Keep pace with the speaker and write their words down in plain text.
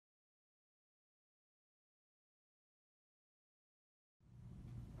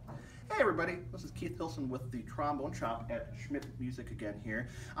everybody, this is Keith Hilson with the Trombone Shop at Schmidt Music again here.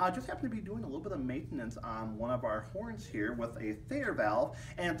 Just happened to be doing a little bit of maintenance on one of our horns here with a Thayer valve,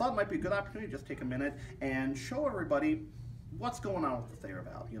 and thought it might be a good opportunity to just take a minute and show everybody what's going on with the Thayer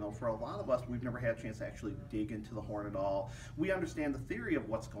valve. You know, for a lot of us, we've never had a chance to actually dig into the horn at all. We understand the theory of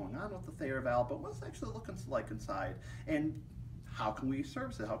what's going on with the Thayer valve, but what's it actually looking like inside? And how can we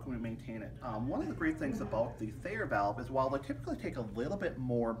service it? How can we maintain it? One of the great things about the Thayer valve is while they typically take a little bit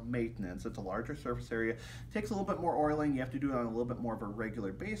more maintenance, it's a larger surface area, takes a little bit more oiling, you have to do it on a little bit more of a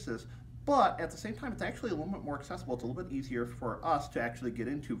regular basis, but at the same time, it's actually a little bit more accessible. It's a little bit easier for us to actually get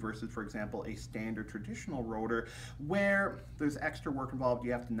into versus, for example, a standard traditional rotor where there's extra work involved.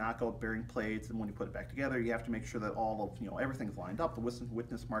 You have to knock out bearing plates, and when you put it back together, you have to make sure that all of, everything's lined up. The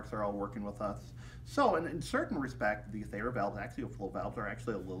witness marks are all working with us. So in certain respect, the Thayer valves, axial flow valves, are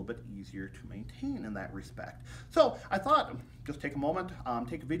actually a little bit easier to maintain in that respect. So I thought, just take a moment,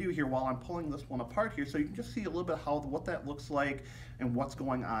 take a video here while I'm pulling this one apart here so you can just see a little bit what that looks like and what's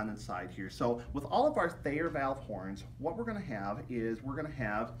going on inside here. So with all of our Thayer valve horns, what we're going to have is we're going to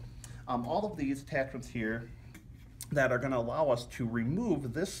have all of these attachments here that are going to allow us to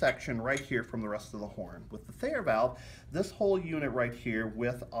remove this section right here from the rest of the horn. With the Thayer valve, this whole unit right here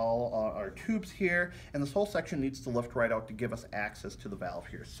with all our tubes here, and this whole section needs to lift right out to give us access to the valve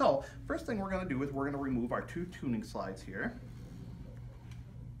here. So first thing we're going to do is we're going to remove our two tuning slides here,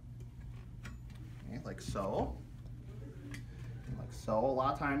 okay, like so. Like so. A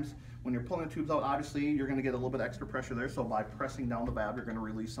lot of times when you're pulling the tubes out, obviously you're going to get a little bit extra pressure there, so by pressing down the valve you're going to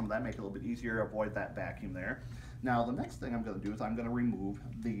release some of that, make it a little bit easier, avoid that vacuum there. Now the next thing I'm going to do is I'm going to remove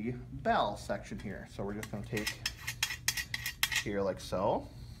the bell section here. So we're just going to take here like so,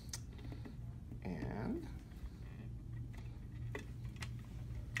 and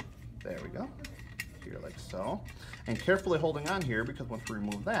there we go, here like so, and carefully holding on here because once we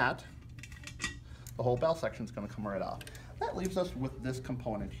remove that, the whole bell section is going to come right off. That leaves us with this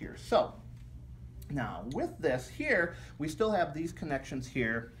component here. So now with this here, we still have these connections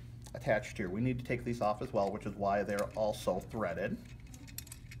here attached here. We need to take these off as well, which is why they're also threaded. And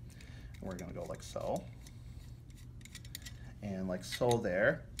we're going to go like so, and like so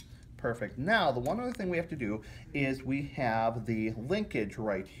there. Perfect. Now the one other thing we have to do is we have the linkage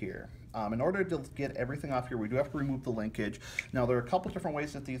right here. In order to get everything off here, we do have to remove the linkage. Now there are a couple different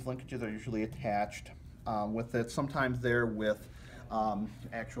ways that these linkages are usually attached with it. Sometimes they're with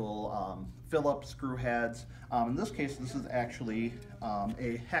actual Phillips screw heads. In this case, this is actually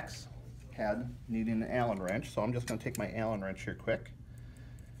a hex head needing an Allen wrench. So I'm just going to take my Allen wrench here quick,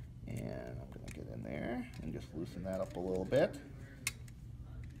 and I'm going to get in there and just loosen that up a little bit.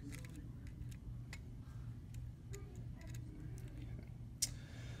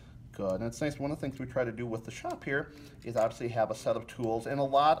 Good. And it's nice. One of the things we try to do with the shop here is obviously have a set of tools, and a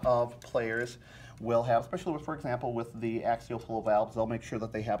lot of players will have, especially with, for example, with the axial flow valves, they'll make sure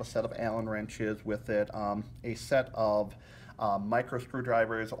that they have a set of Allen wrenches with it, a set of micro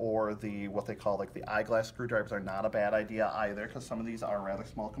screwdrivers, or the what they call like the eyeglass screwdrivers are not a bad idea either, because some of these are rather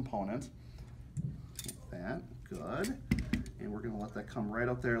small components. Like that, good. And we're going to let that come right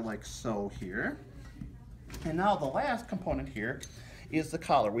up there like so here. And now the last component here is the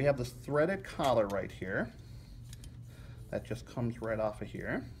collar. We have this threaded collar right here that just comes right off of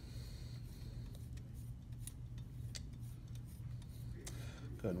here.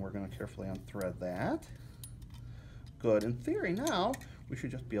 Good, and we're going to carefully unthread that. Good. In theory now, we should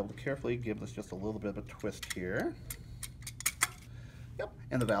just be able to carefully give this just a little bit of a twist here. Yep,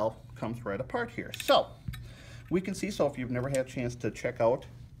 and the valve comes right apart here. So we can see, so if you've never had a chance to check out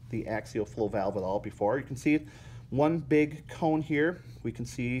the axial flow valve at all before, you can see it. One big cone here, we can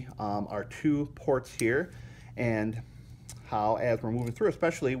see our two ports here, and how as we're moving through,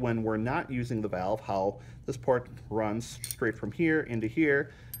 especially when we're not using the valve, how this port runs straight from here into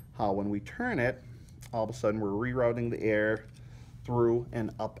here, how when we turn it, all of a sudden we're rerouting the air through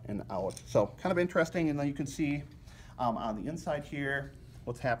and up and out. So kind of interesting, and then you can see on the inside here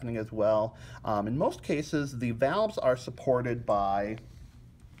what's happening as well. In most cases, the valves are supported by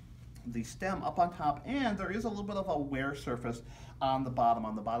the stem up on top, and there is a little bit of a wear surface on the bottom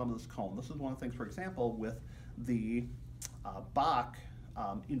of this cone. This is one of the things, for example, with the Bach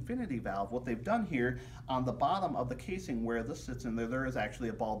infinity valve. What they've done here on the bottom of the casing where this sits in there, there is actually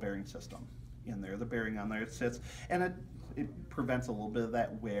a ball bearing system in there. The bearing on there, it sits, and it prevents a little bit of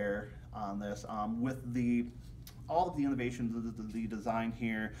that wear on this. With all of the innovations, the design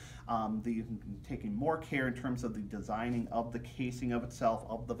here, taking more care in terms of the designing of the casing of itself,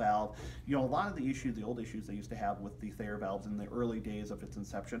 of the valve. You know, a lot of the old issues they used to have with the Thayer valves in the early days of its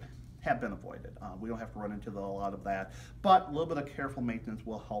inception have been avoided. We don't have to run into a lot of that, but a little bit of careful maintenance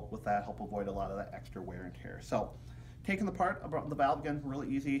will help with that, help avoid a lot of that extra wear and tear. So taking apart the valve, again, really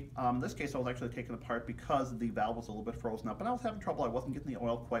easy. In this case, I was actually taking apart because the valve was a little bit frozen up, and I was having trouble. I wasn't getting the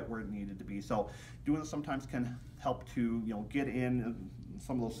oil quite where it needed to be. So doing this sometimes can help to get in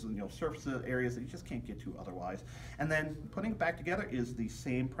some of those surface areas that you just can't get to otherwise. And then putting it back together is the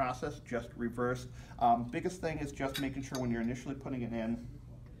same process, just reversed. Biggest thing is just making sure when you're initially putting it in,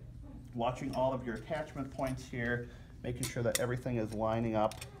 watching all of your attachment points here, making sure that everything is lining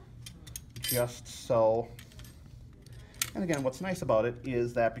up just so. And again, what's nice about it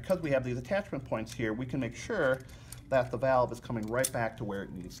is that because we have these attachment points here, we can make sure that the valve is coming right back to where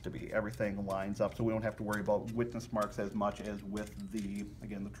it needs to be. Everything lines up, so we don't have to worry about witness marks as much as with the,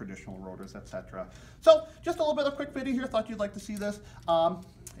 again, the traditional rotors, etc. So just a little bit of quick video here. Thought you'd like to see this.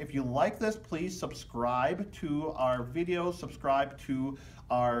 If you like this, please subscribe to our videos, subscribe to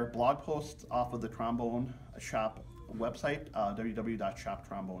our blog posts off of the Trombone Shop website,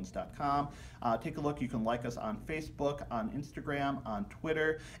 www.shoptrombones.com. Take a look. You can like us on Facebook, on Instagram, on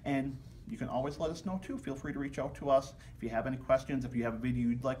Twitter, and you can always let us know too. Feel free to reach out to us if you have any questions, if you have a video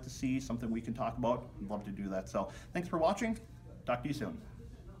you'd like to see, something we can talk about. We'd love to do that. So thanks for watching. Talk to you soon.